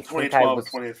I 2012 and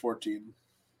 2014.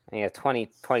 Yeah,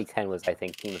 2010 was, I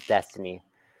think, Team of Destiny.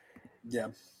 Yeah,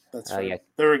 that's right. Yeah.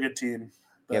 They were a good team.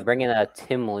 But... Yeah, bring in a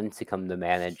Tim Lincecum to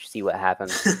manage, see what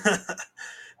happens.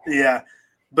 Yeah,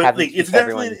 but it's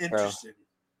definitely interesting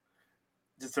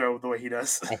to throw the way he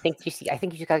does. I think you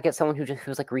just got to get someone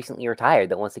who's like recently retired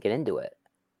that wants to get into it.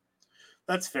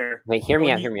 That's fair. Wait, hear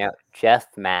me out. Jeff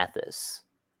Mathis.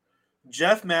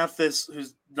 Jeff Mathis,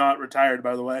 who's not retired,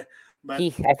 by the way. But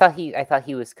I thought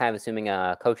he was kind of assuming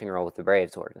a coaching role with the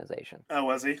Braves organization. Oh,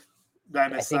 was he? Did I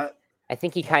miss that? I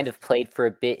think he kind of played for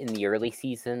a bit in the early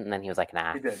season, and then he was like,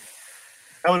 nah. He did.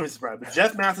 I wouldn't be surprised. But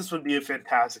Jeff Mathis would be a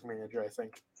fantastic manager, I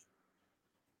think.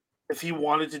 If he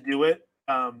wanted to do it,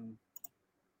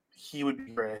 he would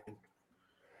be great.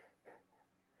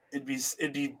 It'd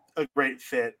be a great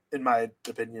fit, in my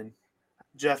opinion.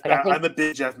 I'm a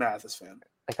big Jeff Mathis fan.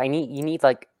 You need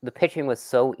like the pitching was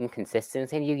so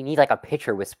inconsistent, and you need like a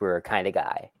pitcher whisperer kind of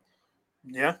guy.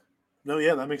 Yeah. No,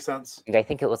 yeah, that makes sense. I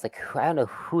think it was like, I don't know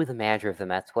who the manager of the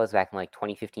Mets was back in like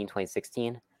 2015,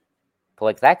 2016. But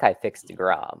like that guy fixed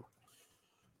DeGrom.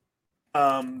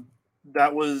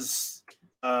 That was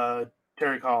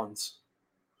Terry Collins.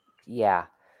 Yeah.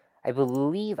 I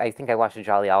think I watched a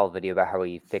Jolly Owl video about how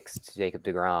he fixed Jacob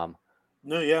DeGrom.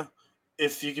 No, yeah.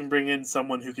 If you can bring in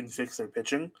someone who can fix their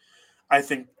pitching, I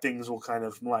think things will kind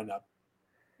of line up.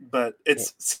 But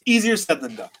it's easier said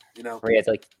than done, you know? Right, it's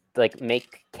like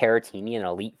make Caratini an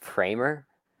elite framer.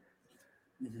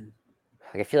 Mm-hmm.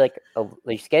 Like I feel like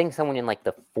just getting someone in like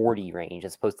the 40 range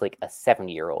as opposed to like a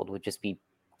 70-year-old would just be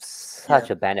such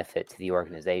a benefit to the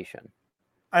organization.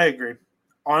 I agree.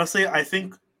 Honestly, I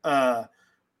think a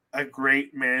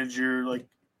great manager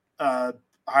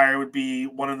hire would be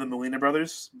one of the Molina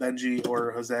brothers, Benji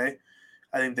or Jose.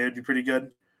 I think they would be pretty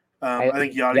good. I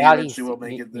think Yadi eventually will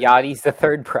make it. Yadi's the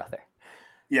third brother.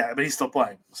 Yeah, but he's still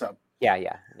playing. So yeah.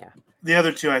 The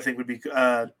other two, I think, would be.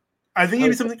 I think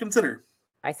it'd be something to consider.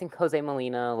 I think Jose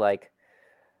Molina,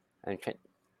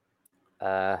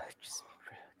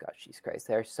 Jesus Christ,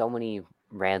 there are so many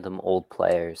random old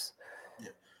players. Yeah.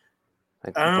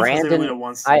 Like I don't know Brandon, if Molina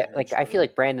wants to I feel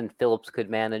like Brandon Phillips could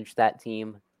manage that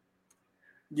team.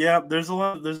 Yeah, there's a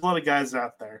lot of guys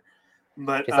out there,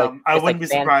 but I wouldn't be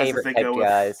surprised if they go with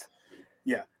guys.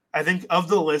 Yeah, I think of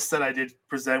the list that I did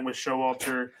present with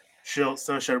Showalter,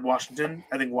 Scherzer, Washington,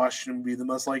 I think Washington would be the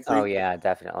most likely. Oh yeah,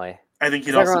 definitely. I think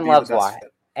he'd also be the best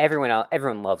fit.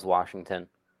 Everyone loves Washington.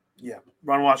 Yeah,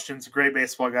 Ron Washington's a great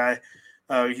baseball guy.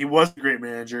 He was a great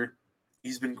manager.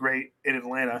 He's been great in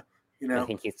Atlanta. You know, I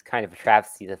think it's kind of a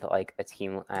travesty that like a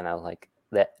team, I don't know, like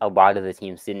that a lot of the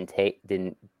teams didn't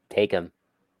take him,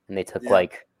 and they took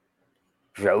like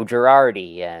Joe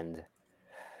Girardi and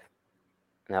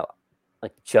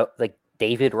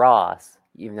David Ross.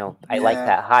 Even though I like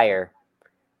that hire,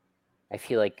 I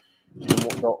feel like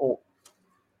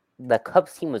the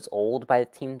Cubs team was old by the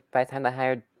time they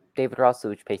hired David Ross, so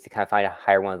which basically kind of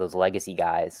hire one of those legacy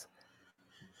guys.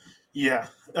 Yeah,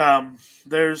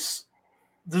 there's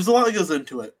a lot that goes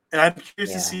into it, and I'm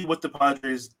curious to see what the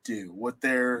Padres do, what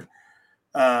their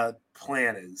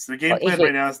plan is. Their game plan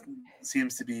right now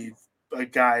seems to be a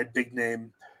guy, big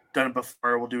name, done it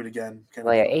before, we'll do it again.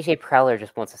 AJ Preller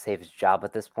just wants to save his job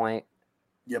at this point.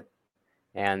 Yep.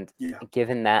 And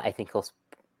given that, I think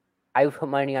I would put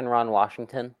money on Ron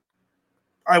Washington.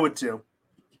 I would too.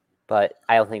 But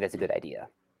I don't think that's a good idea.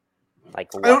 I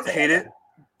don't hate it,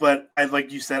 but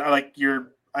like you said, I like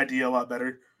your idea a lot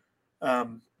better.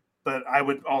 But I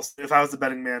would also, if I was a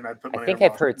betting man, I'd put money on I think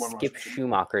I've heard Skip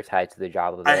Schumacher tied to the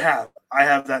job of it. I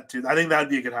have that too. I think that would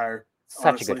be a good hire.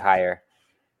 Such a good hire.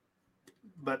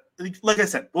 But like I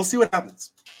said, we'll see what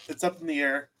happens. It's up in the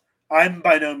air. I'm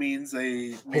by no means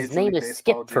a. His name is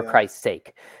Skip, for Christ's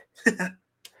sake.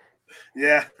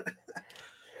 Yeah.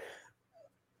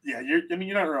 Yeah, you're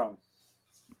not wrong.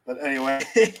 But anyway,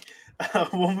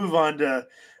 we'll move on to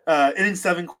inning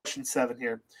 7, question 7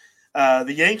 here.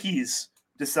 The Yankees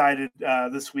decided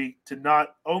this week to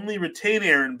not only retain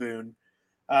Aaron Boone,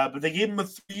 but they gave him a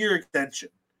 3-year extension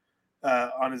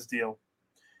on his deal.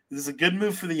 This is a good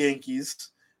move for the Yankees.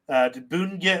 Did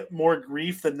Boone get more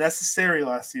grief than necessary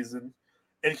last season?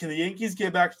 And can the Yankees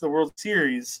get back to the World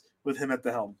Series with him at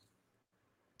the helm?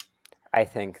 I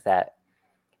think that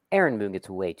Aaron Boone gets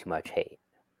way too much hate.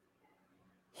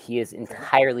 He is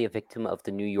entirely a victim of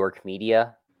the New York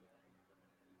media.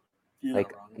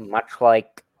 Much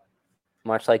like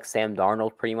Sam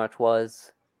Darnold pretty much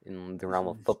was in the realm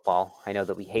of football. I know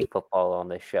that we hate football on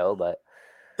this show, but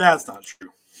that's not true.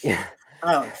 Yeah.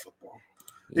 I like football.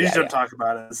 You just don't talk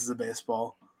about it. This is a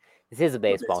baseball. This is a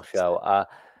baseball show.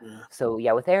 So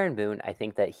with Aaron Boone, I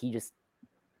think that he's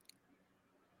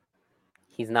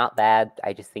not bad.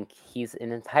 I just think he's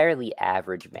an entirely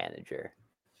average manager.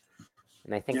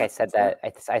 And I think I said that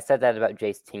I said that about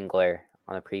Jace Tingler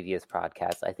on a previous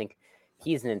podcast. I think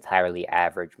he's an entirely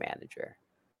average manager.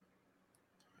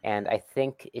 And I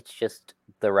think it's just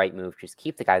the right move. Just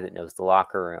keep the guy that knows the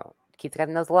locker room. Keep the guy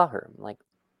that knows the locker room. Like,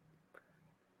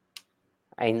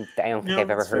 I don't think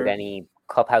I've ever heard any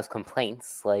clubhouse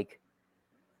complaints. Like,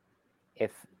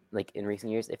 in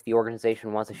recent years, if the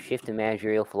organization wants a shift in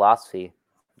managerial philosophy,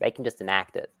 they can just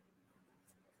enact it.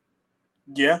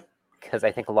 Yeah. Because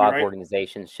I think a lot of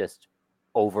organizations just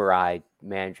override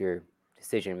manager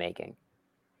decision making.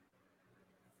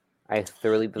 I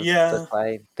thoroughly believe that's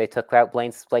why they took out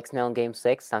Blake Snell in Game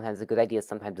 6. Sometimes it's a good idea,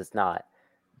 sometimes it's not.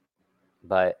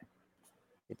 But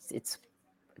it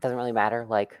doesn't really matter.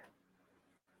 Like,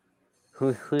 who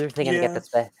are they going to get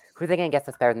that's who are they going to get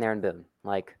that's better than Aaron Boone?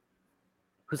 Like,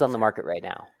 who's on the market right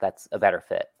now that's a better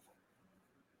fit?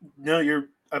 No,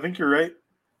 I think you're right.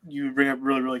 You bring up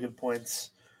really, really good points.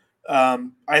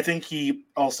 I think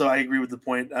I agree with the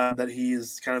point that he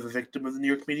is kind of a victim of the New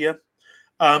York media.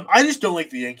 I just don't like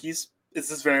the Yankees.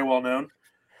 This is very well known.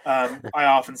 I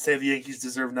often say the Yankees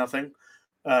deserve nothing.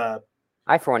 I,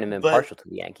 for one, am impartial to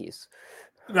the Yankees.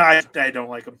 No, I don't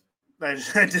like them.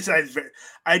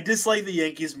 I dislike the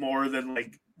Yankees more than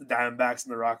like the Diamondbacks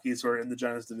and the Rockies, who are in the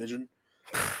Giants division.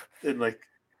 And I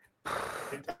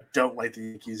don't like the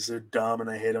Yankees. They're dumb and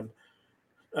I hate them.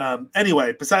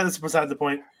 Anyway, beside the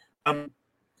point.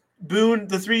 Boone,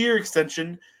 the 3-year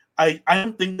extension. I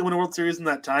don't think they win a World Series in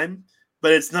that time,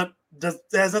 but it has nothing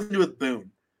to do with Boone.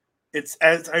 It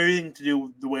has everything to do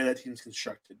with the way that team's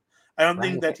constructed. I don't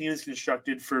think that team is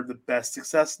constructed for the best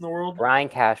success in the world. Brian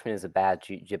Cashman is a bad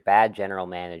general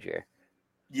manager.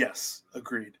 Yes,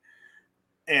 agreed.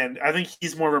 And I think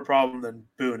he's more of a problem than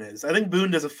Boone is. I think Boone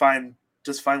does fine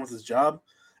with his job.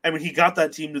 I mean, he got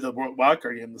that team to the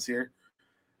wildcard game this year.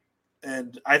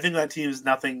 And I think that team is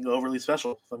nothing overly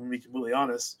special, if I'm going to be completely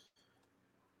honest.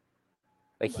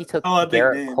 Like, he took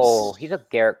Garrett Cole. He took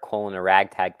Garrett Cole and a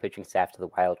ragtag pitching staff to the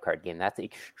wildcard game. That's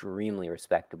extremely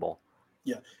respectable.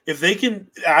 Yeah. If they can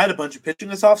add a bunch of pitching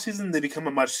this offseason, they become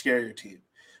a much scarier team.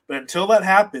 But until that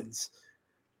happens,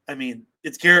 I mean,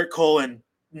 it's Garrett Cole and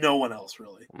no one else,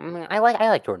 really. I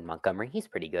like Jordan Montgomery. He's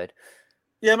pretty good.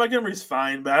 Yeah, Montgomery's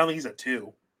fine, but I don't think he's a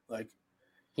 2.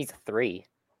 He's a 3.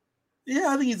 Yeah,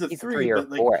 I think he's a 3. 3 or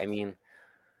 4. I mean,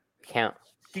 can't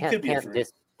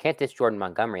diss Jordan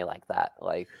Montgomery like that.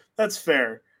 Like, that's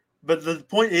fair. But the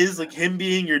point is, him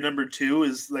being your number 2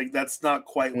 is that's not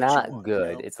quite what you want, good.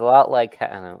 You know? It's a lot like, I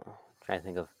don't know, I'm trying to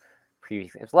think of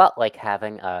previous. It's a lot like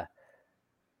having a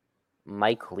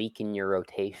Mike Leake in your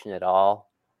rotation at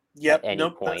all. Yep,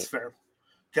 that's fair.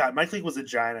 God, Mike Leake was a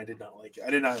Giant. I did not like it. I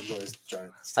did not enjoy his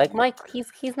Giants. Mike,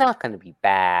 he's not going to be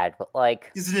bad, but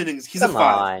he's an innings. He's a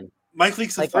 5. Mike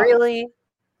Leake's a 5.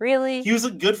 Really? He was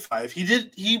a good 5.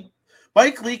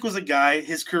 Mike Leake was a guy.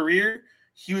 His career,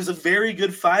 he was a very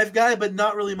good 5 guy, but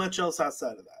not really much else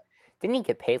outside of that. Didn't he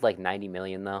get paid $90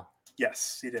 million though?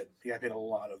 Yes, he did. He got paid a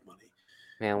lot of money.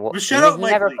 Man, but shout out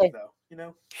Mike Leake, though. You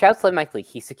know, shouts to Mike Leake.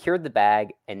 He secured the bag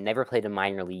and never played a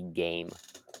minor league game.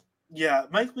 Yeah,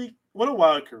 Mike Leake. What a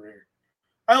wild career.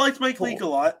 I liked Mike Leake a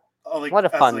lot. What a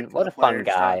fun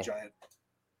guy.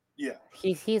 Yeah,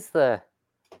 he's the.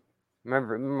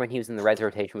 Remember when he was in the Reds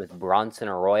rotation with Bronson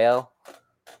Arroyo?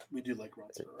 We do like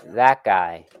Bronson Arroyo. That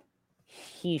guy,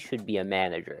 he should be a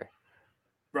manager.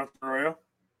 Bronson Arroyo?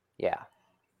 Yeah.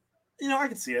 I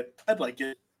can see it. I'd like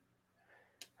it.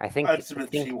 I think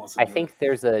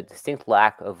there's a distinct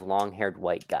lack of long-haired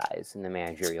white guys in the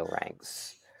managerial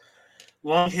ranks.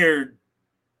 Long-haired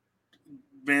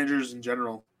managers in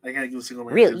general. I can't give a single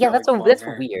manager. Really? Yeah, that's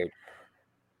weird.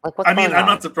 I'm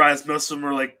not surprised. Most of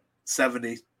them are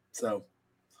 70. So.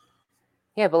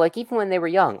 Yeah, but even when they were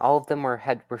young, all of them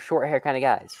were short hair kind of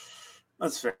guys.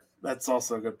 That's fair. That's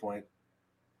also a good point.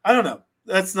 I don't know.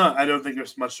 I don't think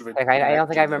there's much of it. I don't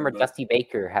think I remember Dusty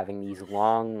Baker having these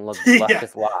long,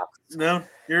 luscious locks. No,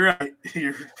 you're right.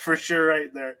 You're for sure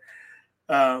right there.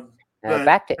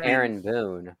 Back to Aaron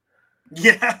Boone.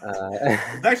 Yeah.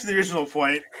 Uh, Back to the original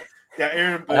point. Yeah,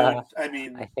 Aaron Boone. I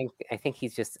mean, I think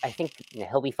he's just. I think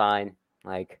he'll be fine.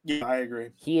 Like yeah, I agree.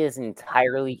 he is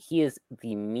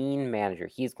the mean manager.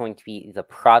 He is going to be the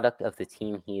product of the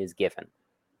team he is given.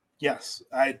 Yes,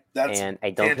 that's And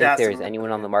I don't think fantastic. there's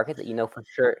anyone on the market that you know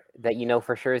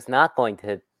for sure is not going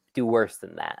to do worse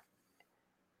than that.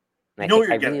 And You know what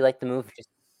you're I really getting. like the move. Just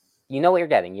you know what you're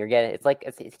getting. You're getting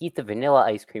he's the vanilla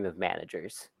ice cream of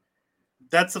managers.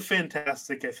 That's a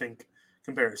fantastic, I think,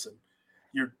 comparison.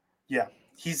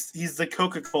 He's the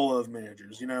Coca-Cola of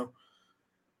managers. You know,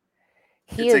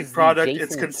 He it's a is the product. It's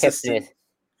Jason consistent.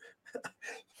 Kipnis.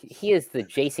 He is the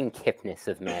Jason Kipnis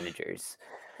of managers.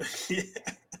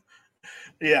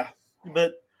 Yeah,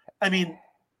 but I mean,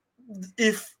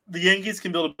 if the Yankees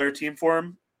can build a better team for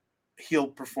him, he'll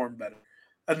perform better.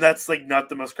 And that's like not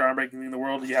the most groundbreaking thing in the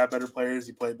world. You have better players,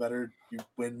 you play better, you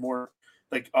win more.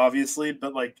 Like obviously,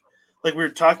 but like we were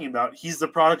talking about, he's the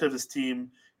product of his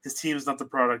team. His team is not the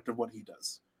product of what he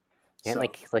does. And So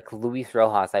like Luis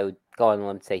Rojas, I would go on a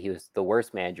limb and say he was the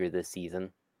worst manager this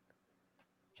season.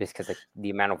 Just because like the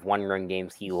amount of one-run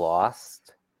games he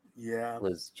lost yeah,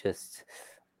 was just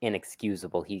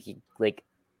inexcusable. He like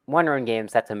one-run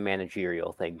games. That's a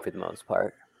managerial thing for the most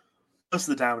part. most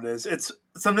of the time it is. It's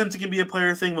sometimes it can be a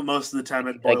player thing, but most of the time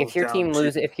it Like boils down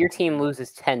to if your team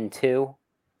loses 10-2,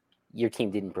 your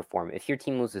team didn't perform. If your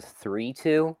team loses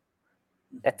 3-2,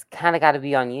 that's kind of got to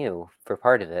be on you for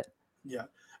part of it. yeah.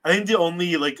 I think the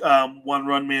only like one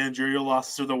run managerial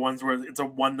losses are the ones where it's a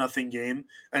 1-0 game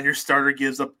and your starter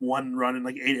gives up 1 run in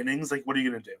like 8 innings. Like, what are you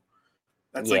gonna do?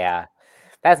 That's yeah,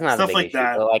 that's not a stuff big like issue.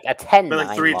 that. But like a But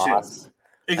like 10-9 3-2. loss,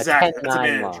 Exactly. a That's a 10-9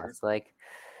 manager. loss. Like,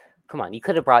 come on, you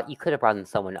could have brought in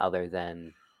someone other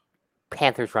than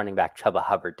Panthers running back Chuba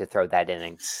Hubbard to throw that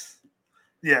inning.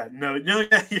 Yeah,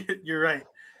 yeah, you're right.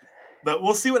 But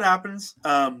we'll see what happens.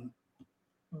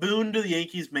 Boone to the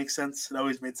Yankees makes sense. It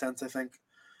always made sense, I think.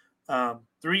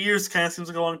 3 years kind of seems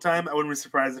like a long time. I wouldn't be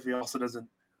surprised if he also doesn't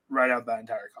ride out that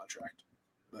entire contract.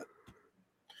 But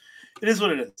it is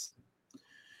what it is.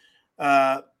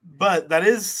 But that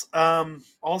is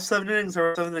all 7 innings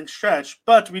or 7-inning stretch.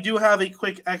 But we do have a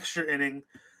quick extra inning,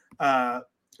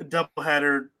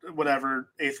 doubleheader, whatever,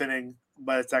 8th inning,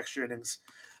 but it's extra innings.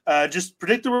 Just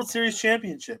predict the World Series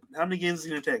championship. How many games is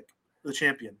he going to take? The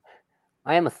champion.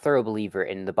 I am a thorough believer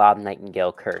in the Bob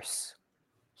Nightingale curse.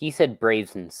 He said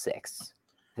Braves in 6.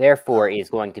 Therefore, it is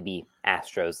going to be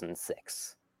Astros in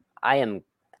 6. I am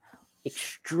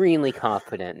extremely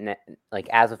confident, like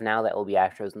as of now, that will be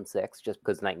Astros in 6, just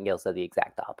because Nightingale said the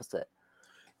exact opposite.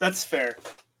 That's fair.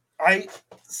 I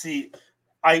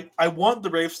want the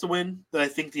Braves to win, but I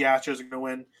think the Astros are going to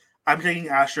win. I'm taking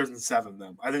Astros in 7,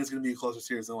 though. I think it's going to be a closer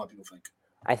series than a lot of people think.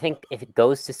 I think if it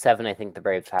goes to 7, I think the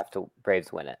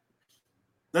Braves win it.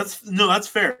 That's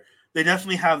fair. They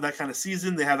definitely have that kind of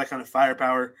season. They have that kind of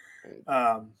firepower. It's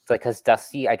like because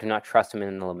Dusty, I do not trust him in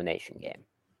an elimination game.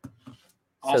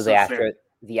 So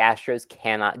the Astros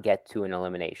cannot get to an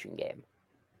elimination game.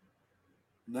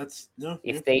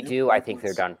 If they do, I think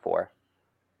they're done for.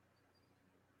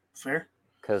 Fair.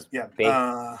 Because yeah.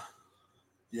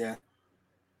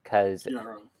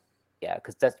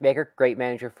 Because Dusty Baker, great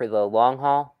manager for the long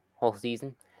haul, whole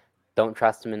season. Don't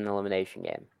trust him in an elimination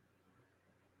game.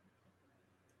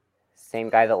 Same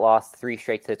guy that lost 3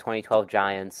 straight to the 2012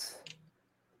 Giants.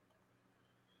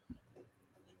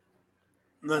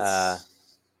 I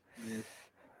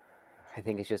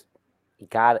think it's just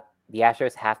the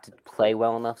Astros have to play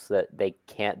well enough so that they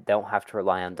don't have to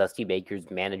rely on Dusty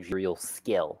Baker's managerial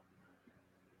skill.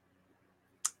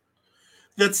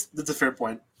 That's a fair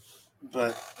point,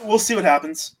 but we'll see what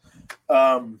happens.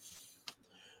 But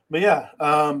yeah,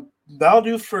 that'll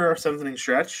do for our 7th inning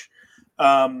stretch.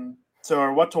 So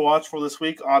our what to watch for this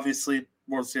week, obviously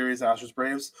World Series, Astros,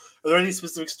 Braves. Are there any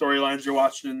specific storylines you're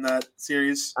watching in that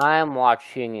series? I'm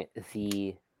watching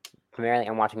Eddie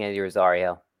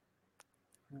Rosario.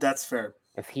 That's fair.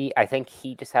 I think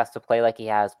he just has to play like he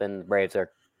has been. The Braves are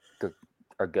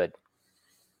good.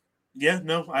 Yeah,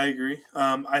 no, I agree.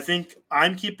 I think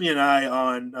I'm keeping an eye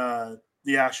on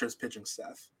the Astros pitching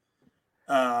staff.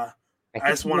 I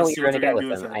just want to see what they're going to do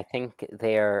with them. I think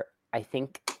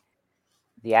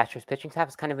the Astros pitching staff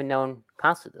is kind of a known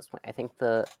constant at this point. I think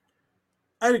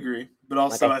I'd agree, but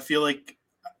also I feel like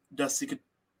Dusty could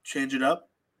change it up,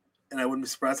 and I wouldn't be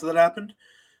surprised if that happened,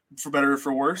 for better or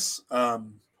for worse.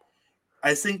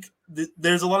 I think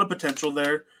there's a lot of potential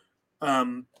there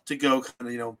to go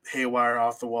kind of haywire,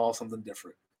 off the wall, something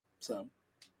different. So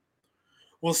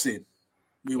we'll see.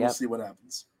 We will see what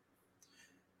happens.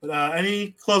 But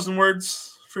any closing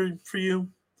words for you?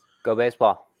 Go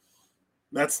baseball.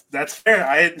 That's fair.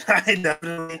 I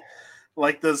definitely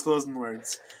like those closing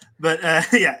words. But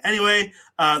yeah, anyway,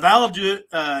 that'll do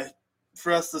it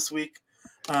for us this week.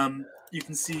 You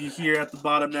can see here at the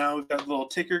bottom now, we've got a little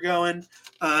ticker going.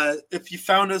 If you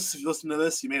found us, if you listen to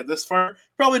this, you made it this far,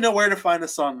 probably know where to find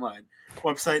us online.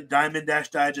 Website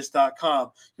diamond-digest.com.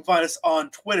 You can find us on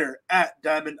Twitter at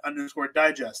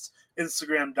diamond_digest,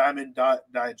 Instagram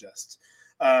diamond.digest.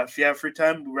 If you have free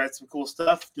time, we write some cool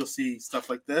stuff. You'll see stuff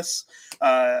like this.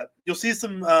 You'll see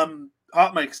some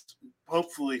hot mics,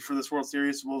 hopefully, for this World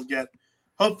Series. We'll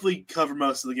hopefully cover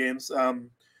most of the games.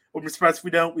 We'll be surprised if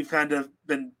we don't. We've kind of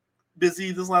been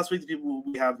busy this last week. The people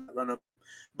we have run up.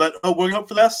 But we're going to hope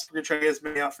for this. We're going to try to get as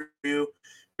many out for you.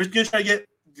 We're going to try to get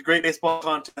the great baseball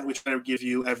content we try to give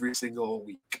you every single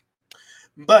week.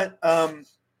 But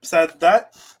besides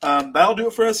that, that'll do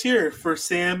it for us here. For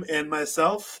Sam and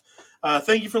myself,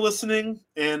 thank you for listening.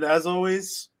 And as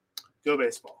always, go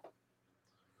baseball.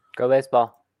 Go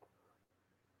baseball.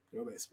 Go baseball.